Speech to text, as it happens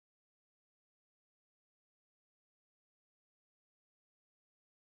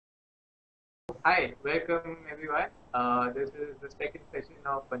Hi, welcome everyone. This is the second session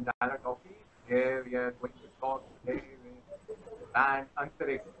of Banjara Talkies, where we are going to talk today with the band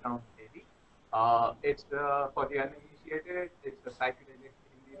Antariksh from Delhi. It's for the uninitiated. It's a psychedelic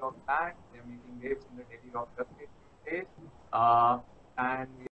indie rock band. They're making waves in the Delhi rock circuit these days, uh, and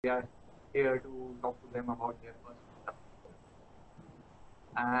we are here to talk to them about their first stuff.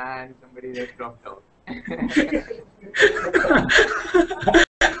 And somebody just dropped out.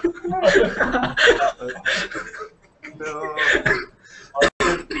 So,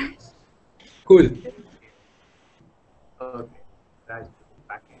 Cool. okay, that's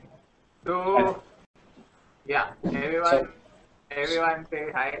back in. So, yeah, everyone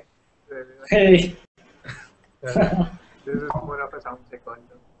say hi to everyone. Hey, This is more of a sound check also.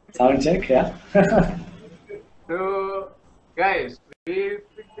 sound check, yeah. So, guys, we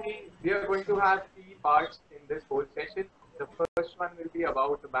are going to have three parts in this whole session. The first one will be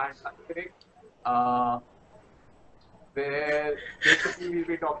about the band Antariksh, uh, where basically we'll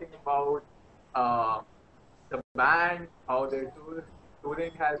be talking about uh, the band, how their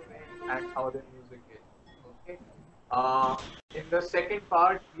touring has been, and how their music is. Okay. In the second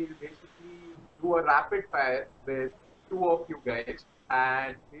part, we'll basically do a rapid fire with two of you guys,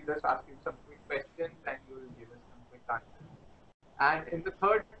 and we'll just ask you some quick questions, and you'll give us some quick answers. And in the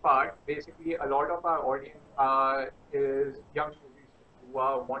third part, basically, a lot of our audience is young musicians who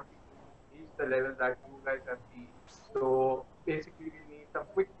are wanting to reach the level that you guys have reached. So basically, we need some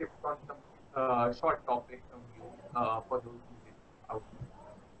quick tips on some short topics from you for those musicians out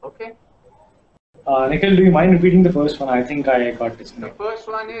there. Okay. Nikhil, do you mind repeating the first one? I think I got The disconnected. first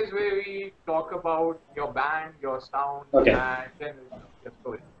one is where we talk about your band, your sound, Okay. and general stuff, your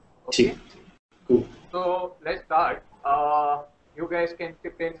story. Cheap. Okay. Cool. So let's start. You guys can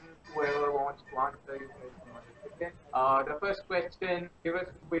chip in. Whoever wants to answer, you guys can also chip in. The first question: give us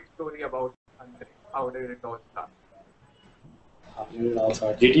a quick story about Antariksh. How did it all start?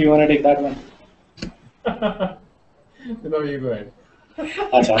 GT, you want to take that one? No, you go ahead.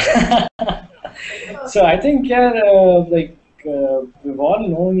 Acha. So I think, yeah, we've all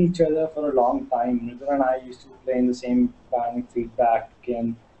known each other for a long time. Mridul and I used to play in the same band, Feedback,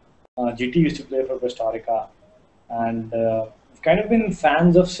 and GT used to play for Historica. And we've kind of been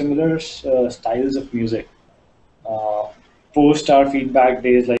fans of similar styles of music. Uh, Post our Feedback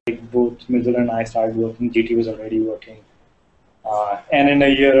days, like both Mridul and I started working, GT was already working. And in a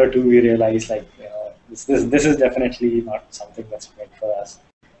year or two, we realized this is definitely not something that's meant for us.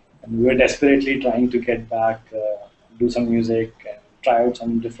 And we were desperately trying to get back, do some music, and try out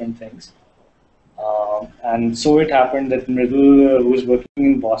some different things. And so it happened that Mridul, who was working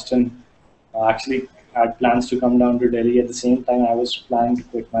in Boston, actually had plans to come down to Delhi at the same time I was planning to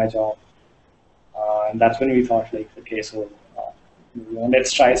quit my job. And that's when we thought, like, okay, so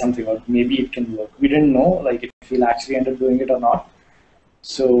let's try something out. Maybe it can work. We didn't know, like, if we'll actually end up doing it or not.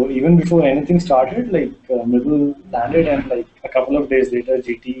 So even before anything started, Mridul landed, and like a couple of days later,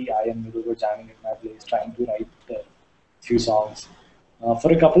 GT, I and Mridul were jamming at my place, trying to write a few songs.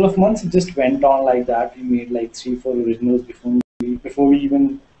 For a couple of months, it just went on like that. We made like 3, 4 originals before we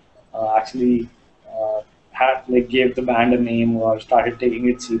even actually had like gave the band a name or started taking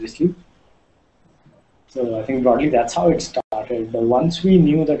it seriously. So I think broadly that's how it started. But once we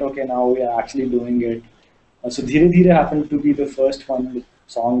knew that, okay, now we are actually doing it. So Dheere Dheere happened to be the first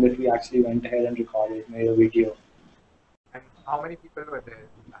song that we actually went ahead and recorded, made a video. And how many people were there?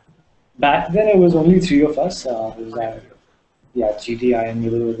 Back then it was only 3 of us. It was, Only 3 of you. yeah, GTI and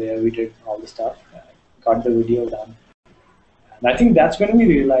Mridul were there. We did all the stuff, got the video done. And I think that's when we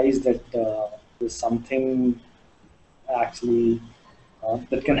realized that there's something actually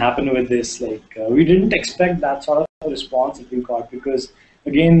that can happen with this. We didn't expect that sort of response that we got because,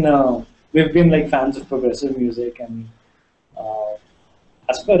 again, we've been like fans of progressive music, and uh,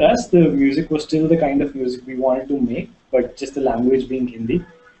 as per us, the music was still the kind of music we wanted to make, but just the language being Hindi,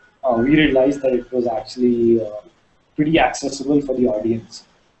 we realized that it was actually pretty accessible for the audience,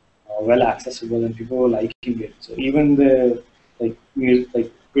 well accessible, and people were liking it. So even the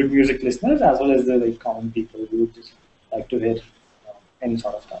good music listeners, as well as the like common people who would just like to hear any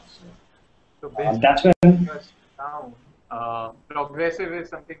sort of stuff. So That's basically, when your sound, progressive is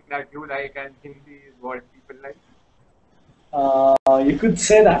something that you like, and Hindi is what people like. you could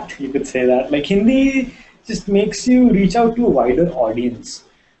say that. You could say that. Like Hindi just makes you reach out to a wider audience.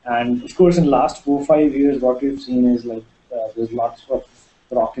 And of course, in the last 4, 5 years, what we've seen is there's lots of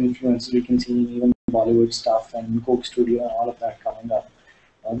rock influences. We can see even Bollywood stuff and Coke Studio and all of that coming up.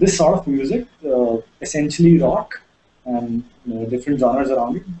 This sort of music, essentially rock and different genres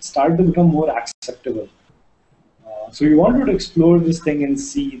around it, started to become more acceptable. So we wanted to explore this thing and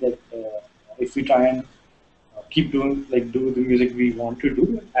see that if we try and keep doing do the music we want to do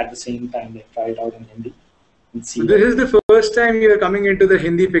at the same time, like try it out in Hindi and see. So this is the first time you are coming into the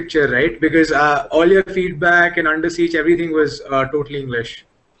Hindi picture, right? Because all your feedback and Under Siege, everything was totally English.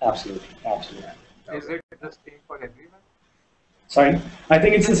 Absolutely. Is it the same for everyone? Sorry, I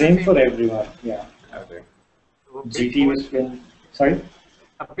think it's the same for everyone. Yeah. Okay. So GT was playing. Sorry.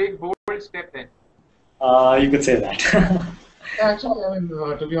 a big bold step then. You could say that. Actually, I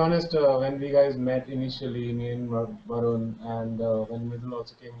mean, to be honest, when we guys met initially, me and Varun, and when Mridul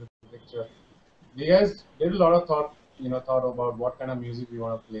also came into the picture, we guys did a lot of thought about what kind of music we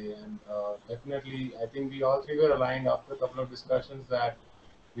want to play, and definitely, I think we all three were aligned after a couple of discussions that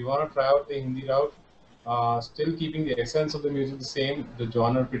we want to try out the Hindi route, still keeping the essence of the music the same, the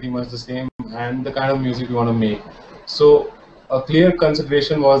genre pretty much the same, and the kind of music we want to make. So a clear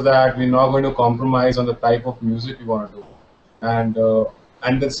consideration was that we're not going to compromise on the type of music we want to do, and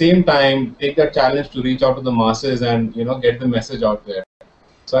at the same time take that challenge to reach out to the masses and get the message out there.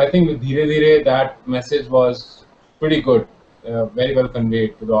 So I think with Dheere Dheere that message was pretty good, very well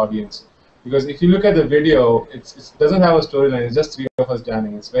conveyed to the audience. Because if you look at the video, it doesn't have a storyline. It's just three of us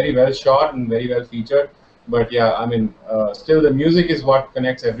jamming. It's very well shot and very well featured. But yeah, I mean, still the music is what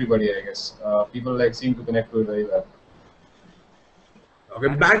connects everybody, I guess. People seem to connect to it very well.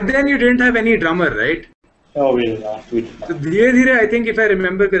 Okay. Back then you didn't have any drummer, right? Oh, we did not. So Dheere Dheere, I think if I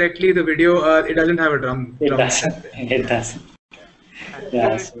remember correctly, the video it doesn't have a drum. It doesn't. It doesn't. And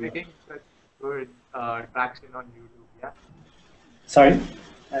Yeah, it's so- making such good traction on YouTube. Yeah. Sorry.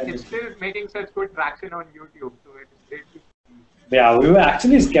 It's still making such good traction on YouTube, so it's great to see. Yeah, we were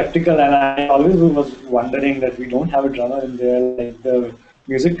actually skeptical, and I always was wondering that we don't have a drummer in there. Like the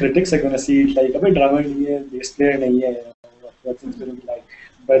music critics are gonna see it like, "Abhi drummer nahi hai, bass player nahi hai." What's it gonna be like?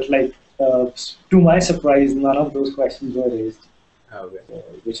 But to my surprise, none of those questions were raised. Okay.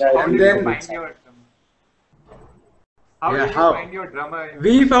 Which I How feel did is a you bit find sad. your drummer? How Yeah, did you how? find your drummer?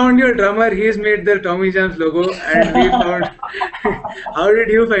 We found your drummer. He's made the Tommy Jams logo, and we found. How did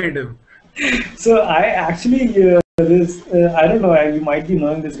you find him? So I actually I don't know. You might be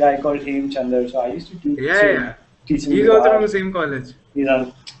knowing this guy called Hem Chandar. So I used to teach Yeah, yeah. teach him He's guitar. also from the same college. He's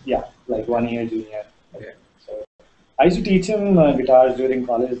on, like 1 year junior. Yeah. So I used to teach him guitars during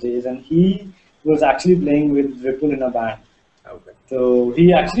college days, and he was actually playing with Vipul in a band. Okay. So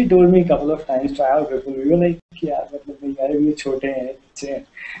he actually told me a couple of times, try out Vipul. We were like, yeah, but we छोटे हैं, अच्छे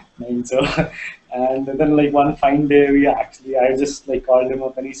नहीं. So and then one fine day I just called him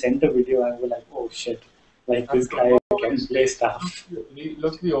up and he sent a video and we were like, oh shit, this guy can play stuff. He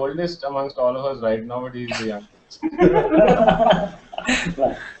looks the oldest amongst all of us right now, but he's the youngest.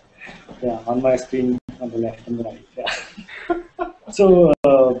 Right. Yeah, on my screen on the left and the right. Yeah. So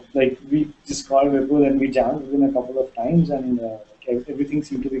we just called Vipul and we jammed with him a couple of times, and everything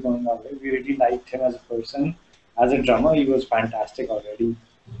seemed to be going our way. We really liked him as a person. As a drummer, he was fantastic already.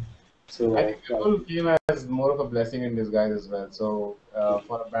 So I think Vipul came as more of a blessing in disguise as well. So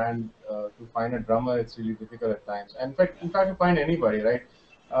for a band to find a drummer, it's really difficult at times. And in fact, to find anybody, right?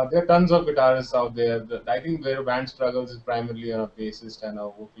 There are tons of guitarists out there. I think where a band struggles is primarily on a bassist and a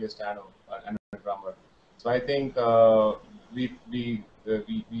vocalist and a drummer. So I think we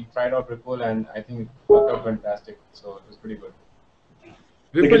tried out Vipul, and I think it worked out fantastic. So it was pretty good.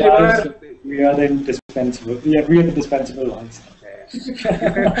 the Vipul, guitarists, we are the indispensable. Yeah, we are the dispensable ones.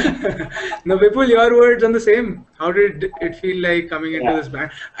 Now, Vipul, your words on the same. How did it feel like coming into Yeah. this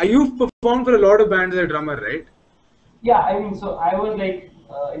band? You've performed for a lot of bands as a drummer, right? Yeah, I mean, so I was in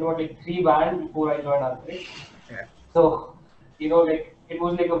 3 bands before I joined Antariksh. Yeah. So, it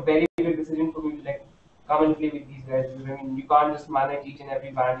was a very big decision for me to come and play with these guys. Because, I mean, you can't just manage each and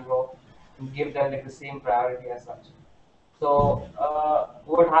every band, and give them the same priority as such. So,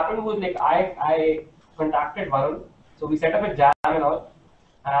 what happened was I contacted Varun. So we set up a jam and all,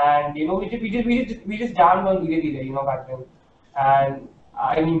 and we just jammed on Dheere Dheere, back then. And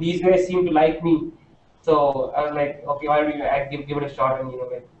I mean, these guys seemed to like me. So I was like, okay, why don't I give it a shot and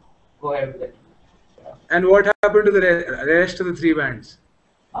go ahead with it. Yeah. And what happened to the rest of the 3 bands?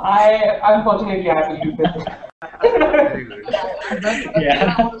 I unfortunately had to leave it. Very good.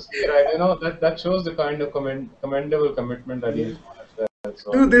 Yeah. I want to say, right? That shows the kind of commendable commitment that he's got.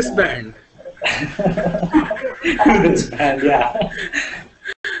 So, To this band. This band, yeah.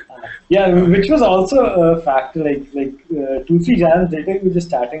 Yeah, which was also a factor. 2-3 jams later, we were just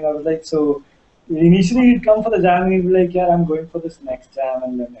starting out. So initially he'd come for the jam and he'd be like, yeah, I'm going for this next jam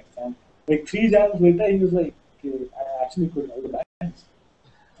and then next jam. 3 jams later, he was like, okay, I actually could all the bands.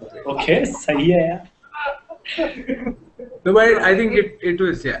 Okay, sahi hai yaar. No, but I think it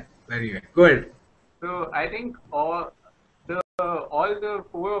was, yeah. Anyway, go ahead. So I think all the all the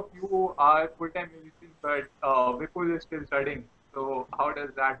four of you are full-time musicians, but Vipul is still studying. So how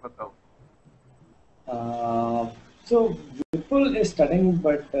does that work out? So Vipul is studying,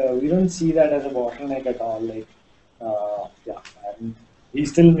 but we don't see that as a bottleneck at all. Like, yeah, and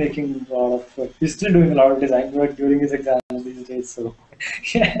he's still making a lot of, he's still doing a lot of design work during his exams these days. So,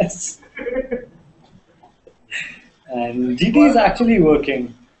 yes. And GT is actually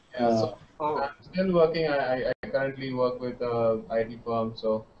working. Yeah, so Oh. I'm still working. I currently work with a IT firm.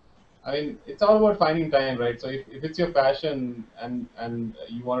 So, I mean, it's all about finding time, right? So if it's your passion and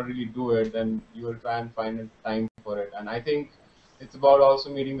you want to really do it, then you will try and find a time for it. And I think it's about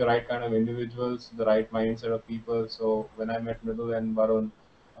also meeting the right kind of individuals, the right mindset of people. So when I met Mridul and Varun,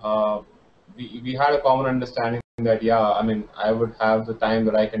 uh, we had a common understanding that, yeah, I mean, I would have the time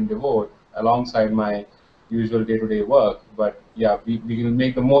that I can devote alongside my usual day-to-day work, but yeah, we will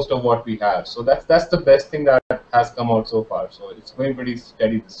make the most of what we have. So that's the best thing that has come out so far. So it's going pretty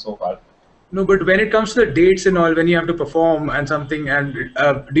steady so far. No, but when it comes to the dates and all, when you have to perform and something, and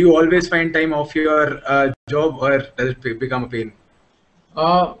do you always find time off your job, or does it become a pain?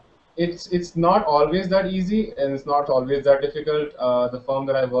 Uh, it's not always that easy, and it's not always that difficult. The firm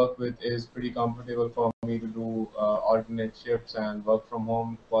that I work with is pretty comfortable for me to do alternate shifts and work from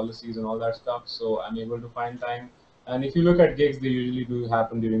home policies and all that stuff. So I'm able to find time. And if you look at gigs, they usually do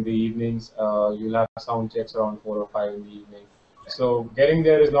happen during the evenings. You'll have sound checks around 4 or 5 in the evening. So getting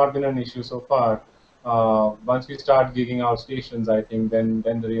there has not been an issue so far. Once we start gigging out stations, I think then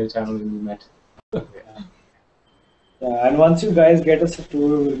the real channel will be met. Yeah, and once you guys get us a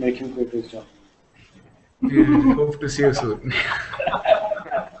tour, we'll make him quit his job. We'll hope to see you soon.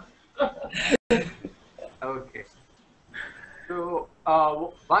 Okay. So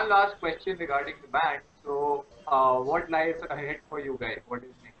one last question regarding the band. So what lies ahead for you guys? What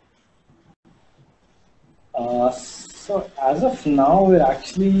is next? So as of now, we're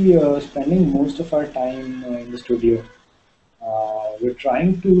actually spending most of our time in the studio. We're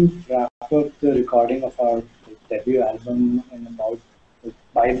trying to wrap up the recording of our debut album in about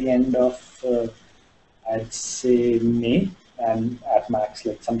by the end of I'd say May, and at max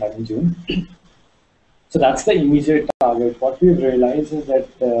like sometime in June. So that's the immediate target. What we've realized is that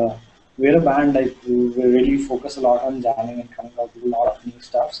we're a band like we really focus a lot on jamming and coming out with a lot of new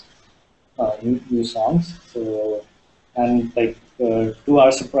stuffs, new songs. So and like to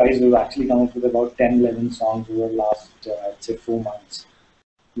our surprise, we've actually come up with about 10, 11 songs over the last I'd say 4 months,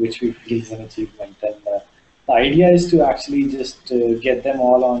 which we feel is an achievement. And the idea is to actually just get them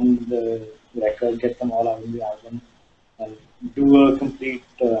all on the record, get them all on the album, and do a complete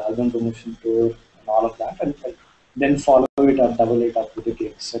album promotion tour and all of that, and then follow it up, double it up with the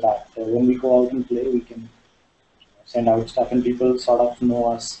gigs, so that when we go out and play, we can send out stuff and people sort of know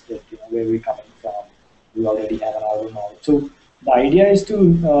us, that where we're coming from. We already have an album out. So the idea is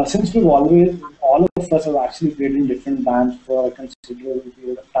to, since we've always, all of us have actually played in different bands for a considerable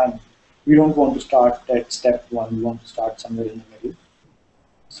period of time, we don't want to start at step one, we want to start somewhere in the middle.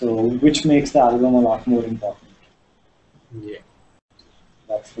 So, which makes the album a lot more important. Yeah.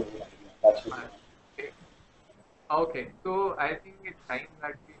 That's the idea. That's what Okay, so I think it's time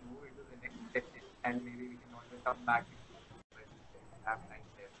that we move into the next session, and maybe we can also come back when we have time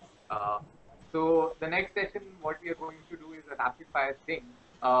there. So the next session, what we are going to do is a rapid fire thing.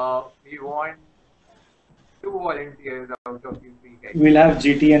 We want 2 volunteers out of you 3 guys. We'll have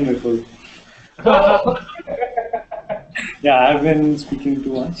GT and Vipul. Yeah, I've been speaking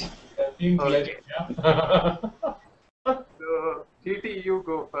too much. Okay. Yeah. So GT, you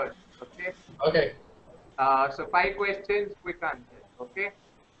go first. Okay. Okay. So 5 questions, quick answers. Okay.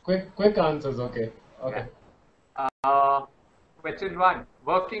 Quick answers. Okay. Okay. Yeah. Question 1: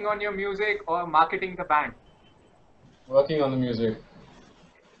 working on your music or marketing the band? Working on the music.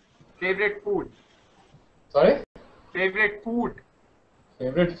 Favorite food? Sorry? Favorite food?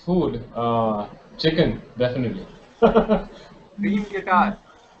 Favorite food? Chicken, definitely. Dream guitar?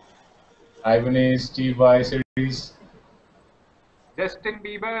 Ibanez, Steve Vai series. Justin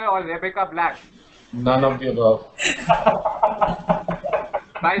Bieber or Rebecca Black? None of the above.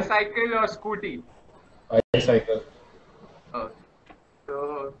 Bicycle or scooty? Bicycle. Okay.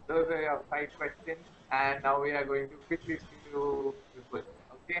 So those are your 5 questions, and now we are going to quickly see to Vipul.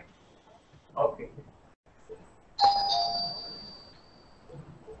 Okay. Okay.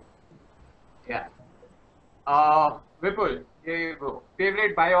 Yeah. Vipul, here you go.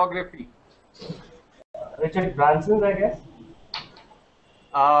 Favorite biography? Richard Branson's, I guess.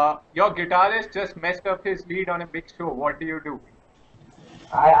 Your guitarist just messed up his lead on a big show. What do you do?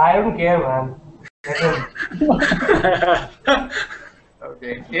 I don't care, man. Let him.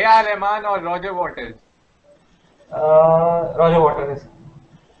 Okay. A.R. Rahman or Roger Waters? Roger Waters.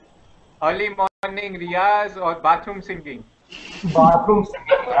 Early morning riyaz or bathroom singing? Bathroom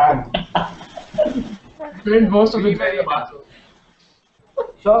singing, man. Spent most of the Dream day in the Arena. bathroom.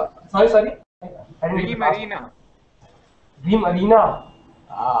 Sure. Sorry. I didn't get Dream the last one. Arena. Dream Arena.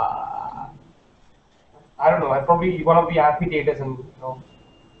 Uh, I don't know. I'm probably one of the amphitheaters and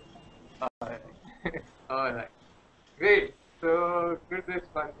Alright. Alright. Great. So good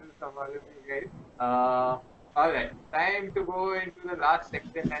responses from all of you guys. Alright. Time to go into the last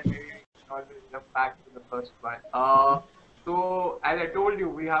section and maybe we can always jump back to the first one. So as I told you,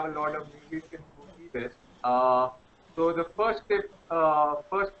 we have a lot of musicians who see this. So the first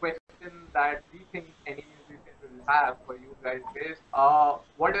question that we think any musician will have for you guys is,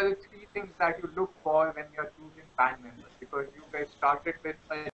 what are the three things that you look for when you're choosing band members? Because you guys started with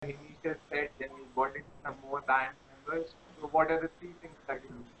an initial set, then you got into some more band members. So what are the three things that you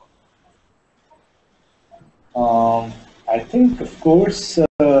look for? I think, of course,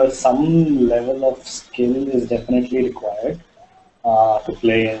 some level of skill is definitely required to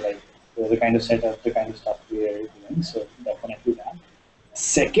play in like the kind of setup, the kind of stuff we are doing. So definitely that.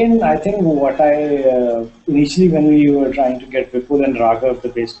 Second, I think what I initially when we were trying to get Vipul and Raghav, the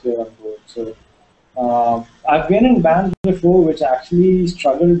bass player, on board. So I've been in bands before which actually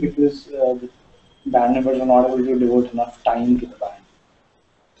struggled because the band members were not able to devote enough time to the band.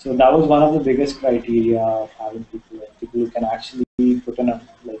 So that was one of the biggest criteria of having people, like people who can actually put in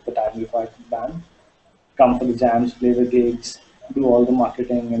like the time required for the band, come for the jams, play the gigs, do all the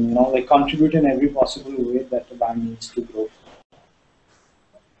marketing, and like contribute in every possible way that the band needs to grow.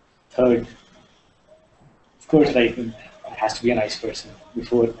 Third, of course, like it has to be a nice person.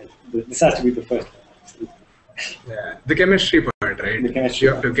 Before this has to be the first one. Yeah, the chemistry part, right? The chemistry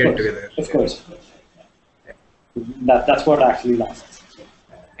You have to get together. Of course. That's what actually lasts.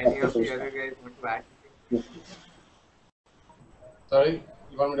 Any of the other guys want to add something? Sorry,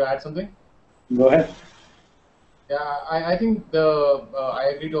 you want me to add something? Go ahead. Yeah, I think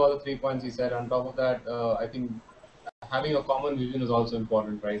I agree to all the 3 points he said. On top of that, I think having a common vision is also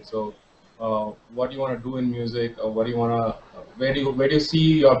important, right? So, what you want to do in music, or what do you want to, where do you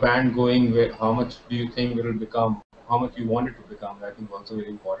see your band going? How much do you think it will become? How much you want it to become? I think also very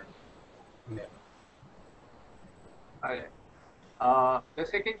important. Yeah. Alright. The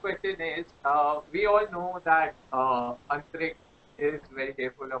second question is, we all know that Antariksh is very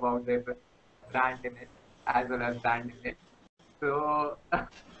careful about their brand image as well as brand image. So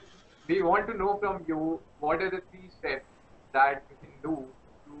we want to know from you, what are the 3 steps that you can do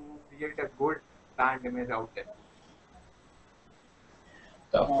to create a good brand image out there?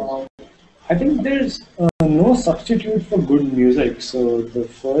 I think there's no substitute for good music. So the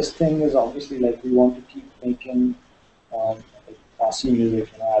first thing is obviously like we want to keep making like classy music,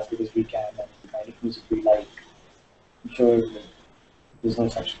 as good as we can, and the kind of music we like. I'm sure there's no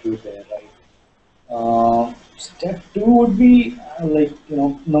substitute there, right? Step two would be like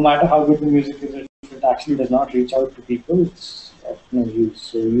no matter how good the music is, if it actually does not reach out to people, it's of no use.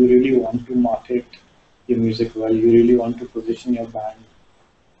 So you really want to market your music well. You really want to position your band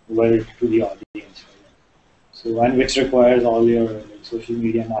well to the audience. Right? So and which requires all your like, social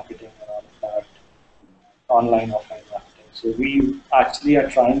media marketing and all of that, online, offline marketing. So we actually are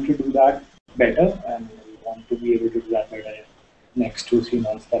trying to do that better, and we want to be able to do that better in next 2-3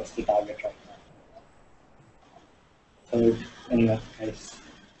 months. That's the target right now. So anyway, guys,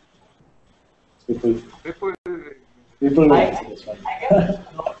 Vipul will answer this one. I guess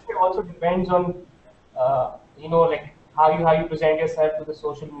a lot of it also depends on like how you present yourself to the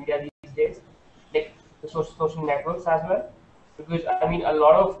social media these days, like the social networks as well. Because I mean, a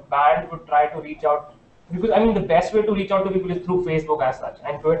lot of bands would try to reach out. Because I mean, the best way to reach out to people is through Facebook as such,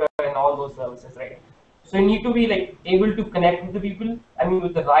 and Twitter and all those services, right? So you need to be like able to connect with the people. I mean,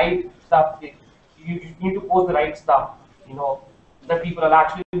 with the right stuff. You need to post the right stuff. That people are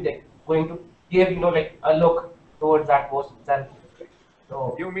actually like, going to give like a look towards that post itself.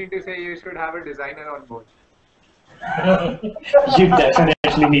 So you mean to say you should have a designer on board? You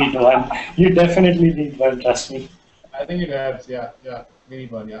definitely need one. You definitely need one. Trust me. I think it helps. Yeah, we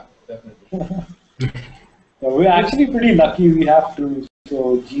need one. Yeah, definitely. We're actually pretty lucky. We have two.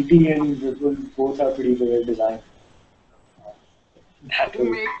 So GT and Vipul both are pretty good at design.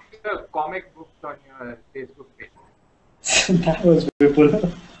 Who makes the comic books on your Facebook page? That was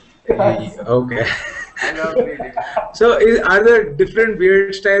Vipul. Okay. I love reading. So, are there different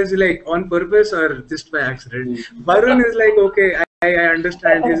weird styles like on purpose or just by accident? Varun is like, okay, I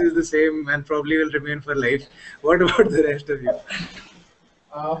understand this is the same and probably will remain for life. What about the rest of you?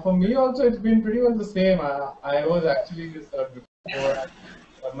 For me also, it's been pretty much the same. I was actually before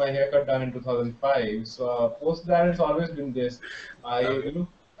got my haircut done in 2005. So post that, it's always been this. I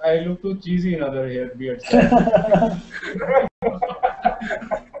look too cheesy in other hair beard styles.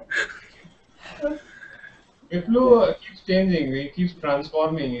 Vipul keeps changing. He keeps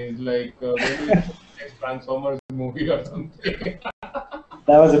transforming. He's like maybe next Transformers movie or something.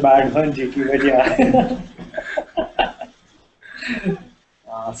 That was a bad one, JP, but yeah.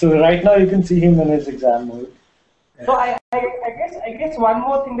 So right now you can see him in his exam mode. So I guess one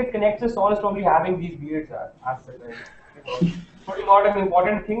more thing that connects us all is probably having these beards as such, probably not an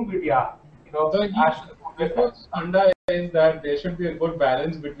important thing, but yeah, So Vipul's funda is that there should be a good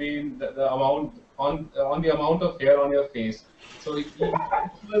balance between the amount on the amount of hair on your face. So he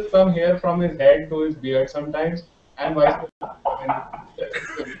transfers some hair from his head to his beard sometimes, and vice versa.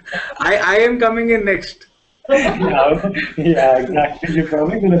 I am coming in next. Yeah, exactly. You're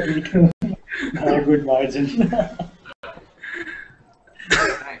probably going to beat him by a good margin.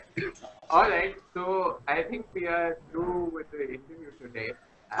 All right, so I think we are through with the interview today.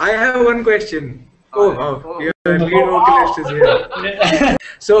 I have one question. Oh, Oh, your lead vocalist is here.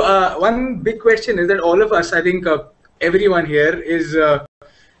 So one big question is that all of us, I think everyone here is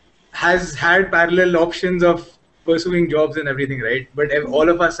has had parallel options of pursuing jobs and everything, right? But all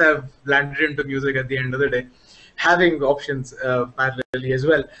of us have landed into music at the end of the day, having options parallelly as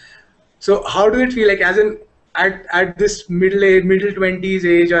well. So how do it feel like, as in at this middle 20s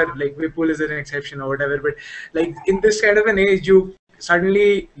age, or like Vipul is an exception or whatever, but like in this kind of an age, you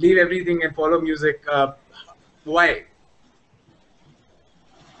suddenly leave everything and follow music. Why?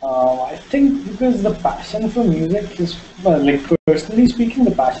 I think because the passion for music is, well, like personally speaking,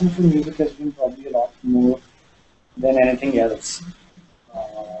 the passion for music has been probably a lot more than anything else.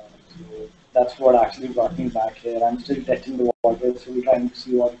 So that's what actually brought me back here. I'm still testing the water, still trying to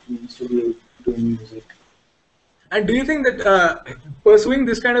see what it means to be doing music. And do you think that pursuing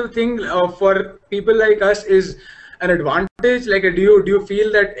this kind of thing for people like us is an advantage? Like, do you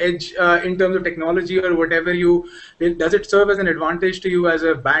feel that edge in terms of technology or whatever does it serve as an advantage to you as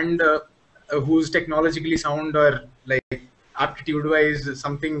a band who's technologically sound, or like aptitude-wise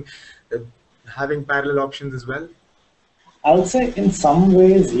something having parallel options as well? I would say in some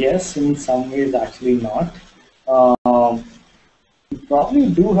ways yes, in some ways actually not. You probably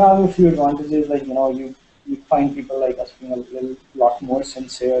do have a few advantages, like you find people like us being a lot more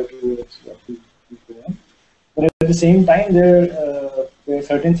sincere towards what we doing. But at the same time, there are a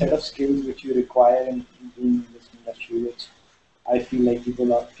certain set of skills which you require in being in this industry, which I feel like people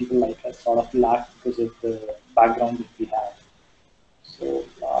like us sort of lack because of the background that we have. So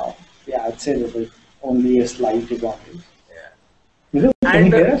yeah, I'd say that there's only a slight advantage. Yeah. Can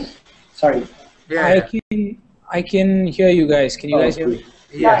you hear us? Sorry. Yeah. I can hear you guys. Can you guys hear me?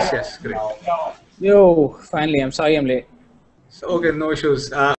 Yes, great. Yo, finally, I'm sorry I'm late. So, okay, no issues.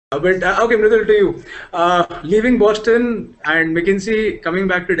 But okay, Mridul, to you. Leaving Boston and McKinsey, coming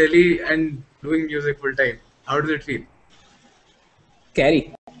back to Delhi and doing music full time. How does it feel?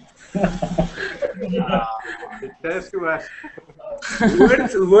 Scary. It says to us.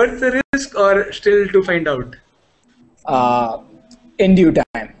 Worth the risk, or still to find out? In due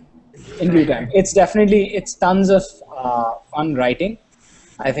time. In due time. It's tons of fun writing.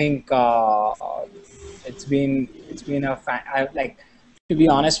 I think it's been to be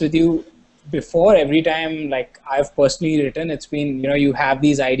honest with you, before every time like I've personally written, it's been you have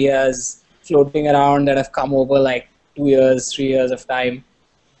these ideas floating around that have come over like 2 years, 3 years of time,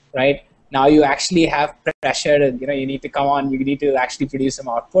 right? Now you actually have pressure, and you need to come on, you need to actually produce some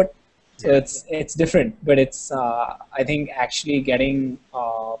output. So it's different, but it's I think actually getting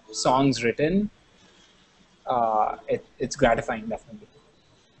songs written, it's gratifying, definitely.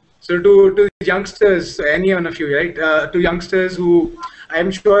 So to youngsters, any one of you, right? To youngsters who, I'm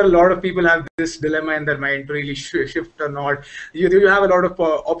sure a lot of people have this dilemma in their mind to really shift or not. You have a lot of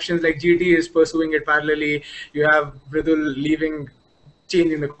options, like GT is pursuing it parallelly. You have Mridul leaving,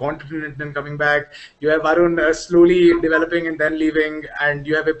 changing the continent and coming back. You have Varun slowly developing and then leaving, and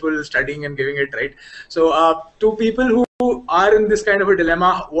you have Vipul studying and giving it, right? So to people who are in this kind of a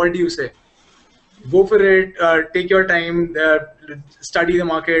dilemma, what do you say? Go for it, take your time, study the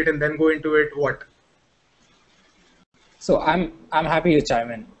market, and then go into it. What? So I'm happy to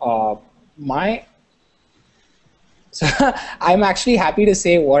chime in. So I'm actually happy to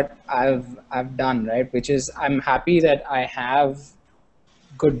say what I've done, right? Which is I'm happy that I have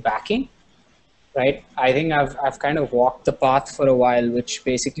good backing, right? I think I've kind of walked the path for a while, which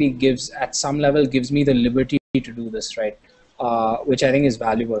basically at some level gives me the liberty to do this, right? Which I think is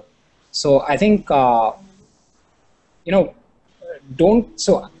valuable. So I think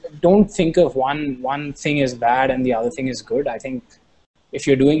don't think of one thing is bad and the other thing is good. I think if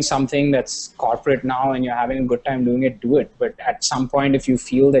you're doing something that's corporate now and you're having a good time doing it, do it. But at some point, if you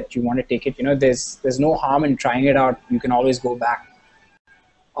feel that you want to take it, there's no harm in trying it out. You can always go back.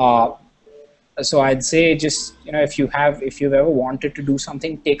 So I'd say just, if you've ever wanted to do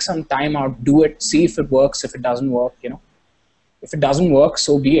something, take some time out, do it, see if it works. If it doesn't work, if it doesn't work,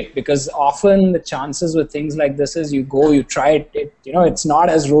 so be it. Because often the chances with things like this is you try it, it's not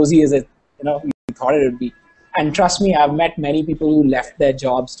as rosy as you thought it would be. And trust me, I've met many people who left their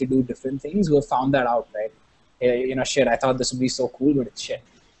jobs to do different things who have found that out, right? Shit, I thought this would be so cool, but it's shit.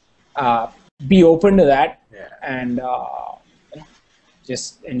 Be open to that, and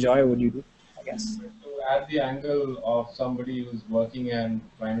just enjoy what you do, I guess. So at the angle of somebody who's working and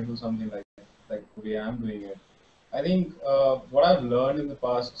trying to do something like the way I'm doing it, I think what I've learned in the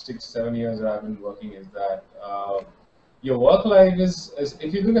past 6-7 years that I've been working is that your work life is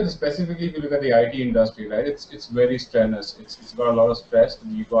if you look at specifically if you look at the IT industry, right? It's very strenuous. It's got a lot of stress.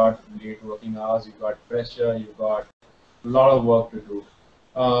 You got late working hours. You got pressure. You got a lot of work to do.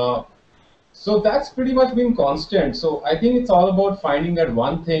 So that's pretty much been constant. So I think it's all about finding that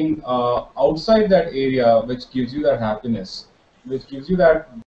one thing outside that area which gives you that happiness, which gives you that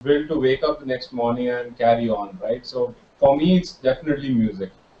will to wake up the next morning and carry on, right? So for me, it's definitely music.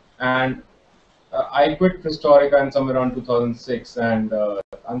 And I quit Historica in somewhere around 2006, and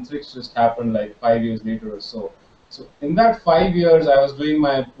Antariksh just happened like 5 years later or so. So in that 5 years, I was doing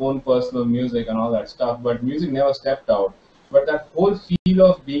my own personal music and all that stuff, but music never stepped out. But that whole feel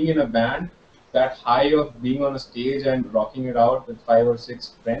of being in a band, that high of being on a stage and rocking it out with 5 or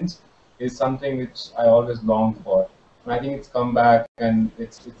 6 friends, is something which I always longed for. And I think it's come back, and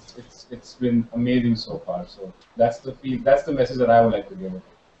it's been amazing so far. So that's the message that I would like to give it.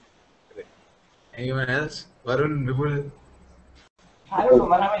 Anyone else? Varun, Vipul? I don't know,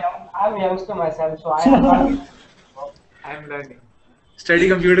 man. I'm a youngster myself, so I'm learning. Study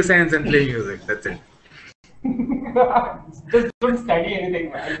computer science and play music. That's it. Just don't study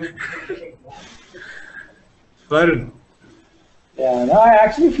anything, man. Varun? Yeah, no, I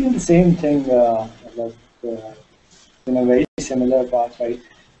actually feel the same thing. In a very similar path, right?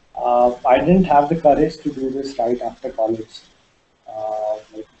 I didn't have the courage to do this right after college.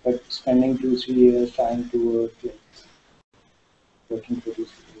 But spending 2-3 years trying to work, working for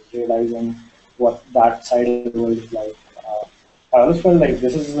this, realizing what that side of the world is like. I always felt like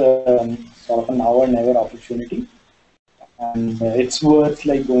this is sort of a now or never opportunity, and it's worth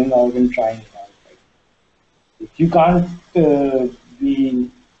like going out and trying it out. Right? If you can't be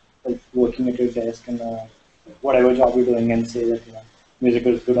like working at your desk and whatever job you're doing and say that music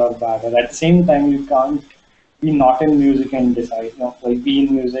is good or bad, or at the same time you can't be not in music and decide, like be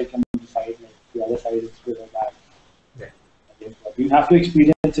in music and decide like the other side is good or bad. Yeah. You have to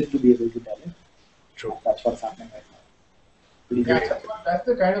experience it to be able to tell it. True. That's what's happening right now. Yeah, that's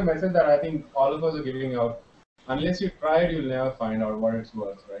the kind of message that I think all of us are giving out. Unless you try it, you'll never find out what it's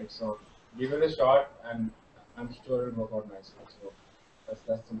worth, right? So give it a shot, and I'm sure it'll work out nicely. So that's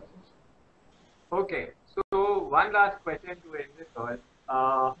the message. Okay, so one last question to end this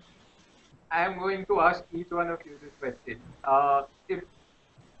all. I am going to ask each one of you this question. If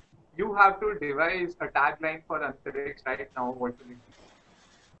you have to devise a tagline for Antariksh right now, what will it be?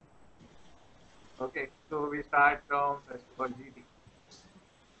 Okay, so we start from first of all GT.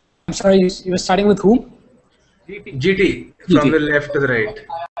 I'm sorry, you were starting with whom? GT, from the left to the right.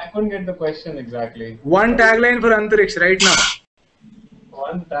 I couldn't get the question exactly. One tagline for Antariksh right now.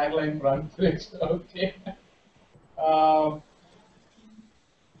 One tagline for Antariksh, okay.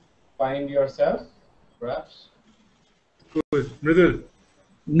 Find yourself, perhaps. Cool. Mridul?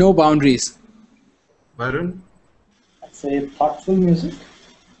 No boundaries. Varun? I'd say thoughtful music.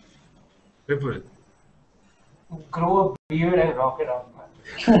 Vipul? Grow a beard and rock it out, man.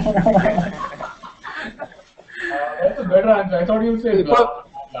 That's a better answer. I thought you'd say blah,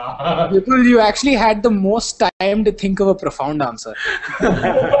 blah. Vipul, you actually had the most time to think of a profound answer.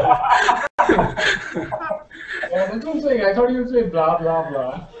 Yeah, that's what I'm saying. I thought you'd say blah, blah,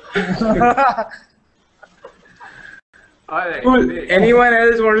 blah. Alright. Cool. Anyone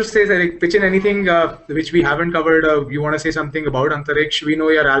else want to say, like, pitch in anything which we haven't covered? You want to say something about Antariksh? We know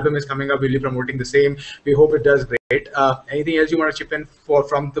your album is coming up. We'll be promoting the same. We hope it does great. Anything else you want to chip in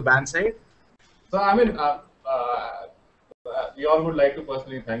from the band side? So I mean, we all would like to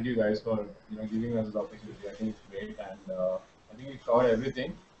personally thank you guys for giving us this opportunity. I think it's great, and I think we covered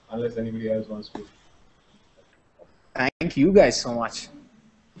everything. Unless anybody else wants to. Thank you guys so much.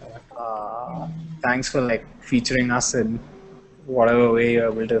 Thanks for featuring us in whatever way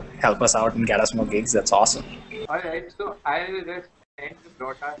you're able to help us out and get us more gigs. That's awesome. Alright, so I'll just end the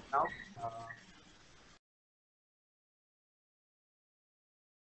broadcast now.